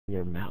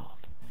your mouth.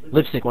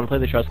 Lipstick, wanna play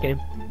the trust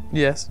game?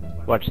 Yes.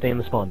 Watch, stay in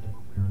the spawn.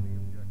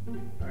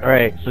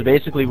 Alright, so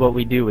basically what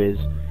we do is,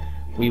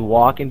 we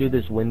walk into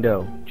this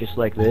window, just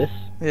like this.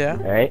 Yeah.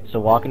 Alright, so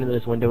walk into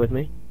this window with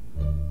me.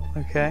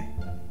 Okay.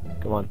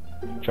 Come on.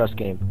 Trust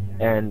game.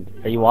 And,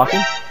 are you walking?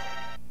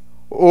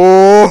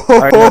 Oh!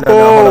 Alright, no, hold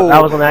on.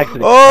 That was an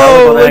accident.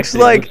 Oh, Looks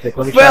like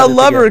failed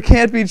lover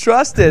can't be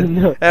trusted.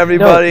 No,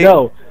 everybody.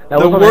 No.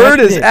 The word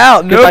is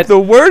out. Nope, the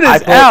word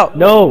is out.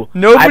 No.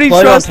 Nobody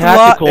trusts a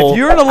lot. If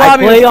you're in a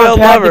lobby with a failed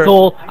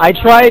lover, I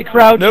tried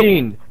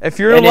crouching. Nope. If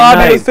you're in a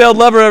lobby with a failed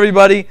lover,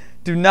 everybody,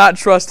 do not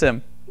trust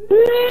him.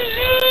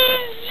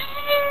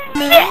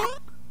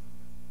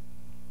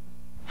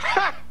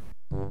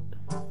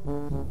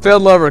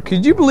 Failed lover,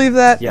 could you believe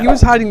that? Yeah. He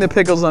was hiding the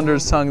pickles under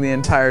his tongue the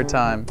entire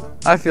time.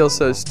 I feel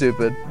so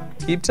stupid.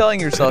 Keep telling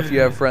yourself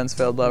you have friends,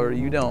 failed lover.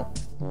 You don't.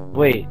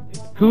 Wait,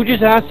 who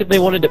just asked if they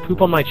wanted to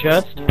poop on my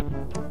chest?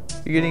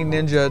 You're getting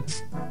ninja'd.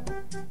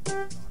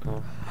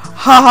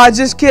 Haha,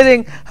 just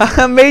kidding.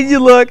 I made you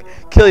look.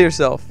 Kill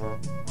yourself.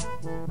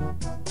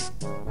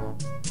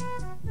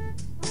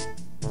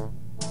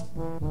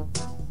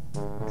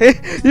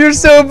 You're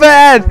so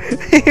bad.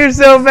 You're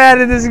so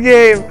bad at this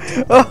game.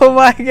 Oh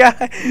my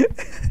god.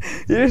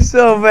 You're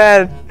so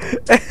bad.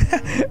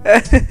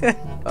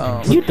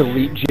 Can you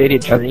delete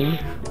Jaded Dreams?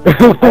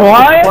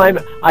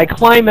 What? I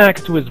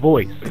climaxed to his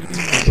voice.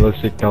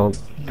 Lipstick, don't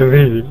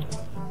delete.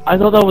 I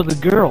thought that was a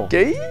girl.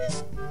 Gay?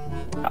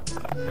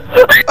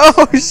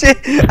 Oh shit!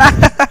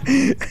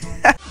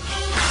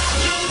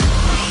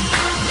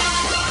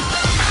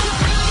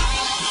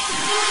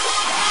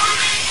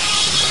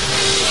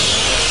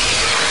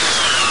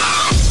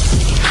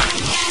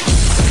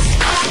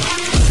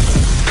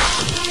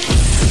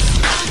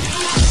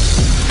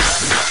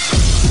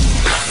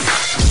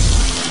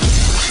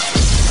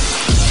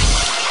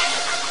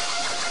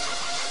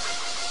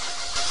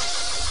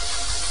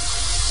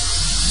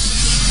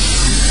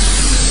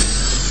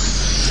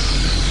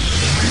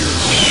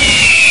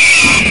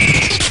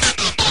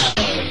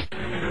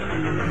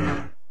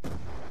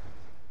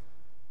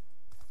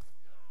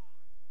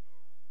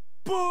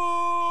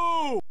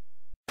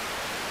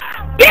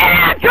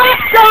 Yeah, just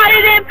shot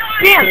at him!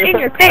 Damn, in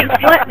your face.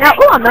 What? Now,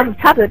 oh, I'm on the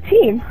top of the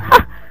team.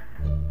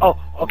 Oh,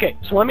 okay,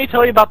 so let me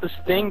tell you about this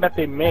thing that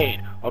they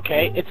made,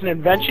 okay? It's an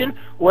invention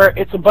where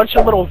it's a bunch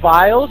of little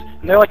vials,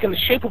 and they're like in the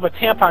shape of a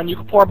tampon. You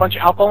can pour a bunch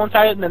of alcohol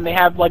inside it, and then they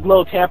have like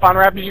little tampon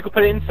wrappers you can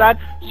put it inside,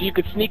 so you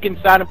could sneak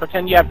inside and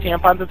pretend you have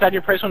tampons inside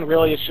your purse when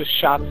really it's just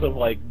shots of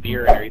like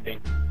beer and everything.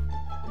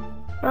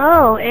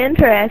 Oh,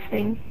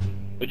 interesting.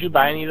 Would you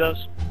buy any of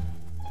those?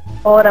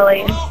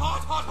 Totally.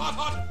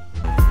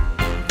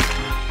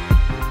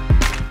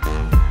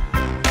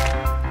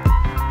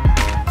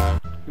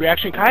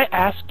 Reaction, can I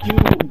ask you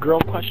a girl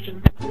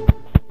question?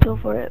 Go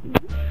for it. Do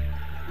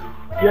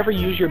you ever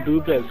use your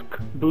boobs as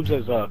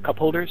cup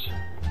holders?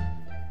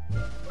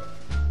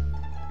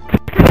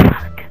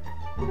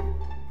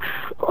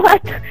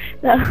 What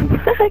the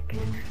fuck?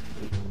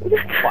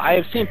 Well, I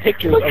have seen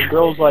pictures of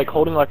girls like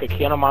holding like a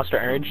can of Monster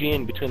Energy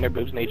in between their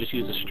boobs, and they just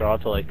use a straw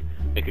to like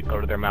make it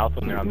go to their mouth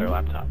when they're on their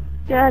laptop.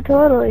 Yeah,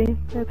 totally.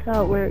 That's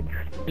how it works.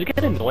 Does it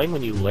get annoying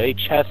when you lay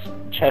chest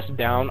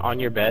down on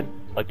your bed?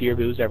 Like, do your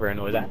boobs ever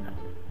annoy that?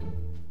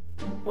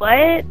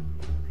 What?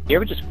 You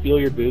ever just feel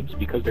your boobs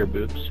because they're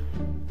boobs?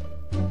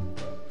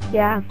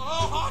 Yeah.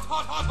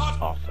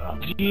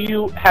 Awesome.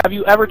 Have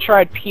you ever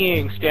tried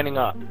peeing standing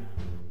up?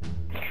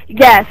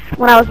 Yes,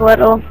 when I was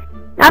little.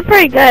 Not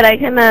very good. I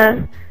can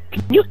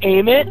Can you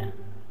aim it?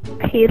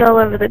 peed all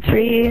over the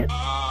tree.